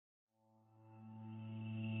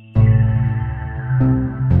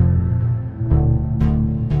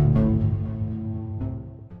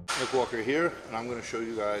Walker here, and I'm going to show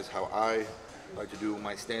you guys how I like to do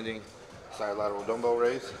my standing side lateral dumbbell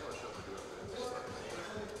raise.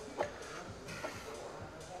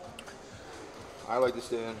 I like to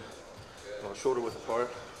stand shoulder width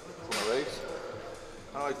apart for my raise.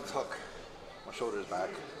 I like to tuck my shoulders back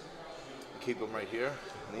and keep them right here.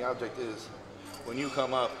 And the object is, when you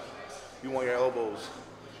come up, you want your elbows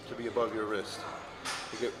to be above your wrist.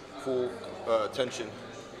 You get full tension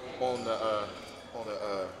on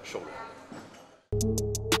the shoulder.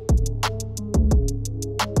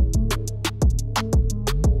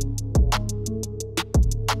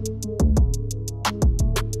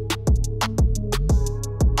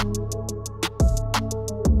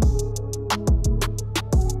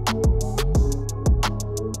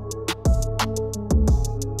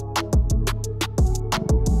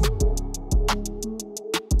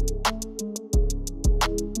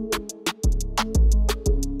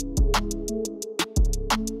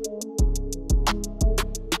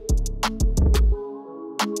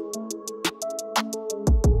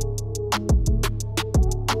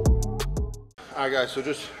 Alright guys, so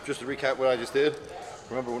just to recap what I just did,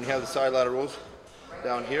 remember when you have the side laterals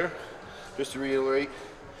down here, just to reiterate,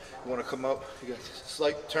 you want to come up, you got a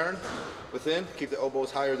slight turn within, keep the elbows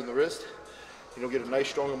higher than the wrist, and you'll get a nice,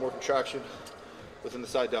 stronger, more contraction within the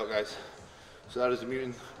side delt, guys. So that is the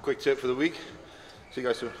Mutant quick tip for the week. See you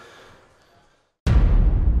guys soon.